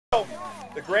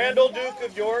The Grand Old Duke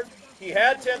of York, he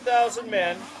had 10,000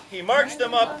 men. He marched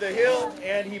them up the hill,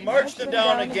 and he marched them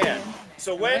down again.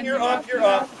 So when you're up, you're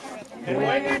up. And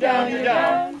when you're down, you're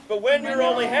down. But when you're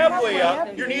only halfway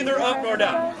up, you're neither up nor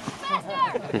down.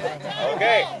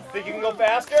 Okay, think you can go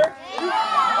faster? All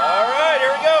right,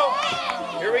 here we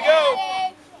go. Here we go.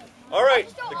 All right,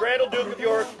 the Grand Old Duke of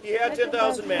York, he had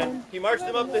 10,000 men. He marched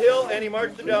them up the hill, and he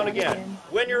marched them down again.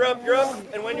 When you're up, you're up,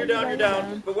 and when you're down, you're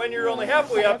down. But when you're only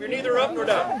halfway up, you're neither up nor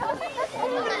down.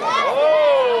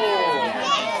 Oh!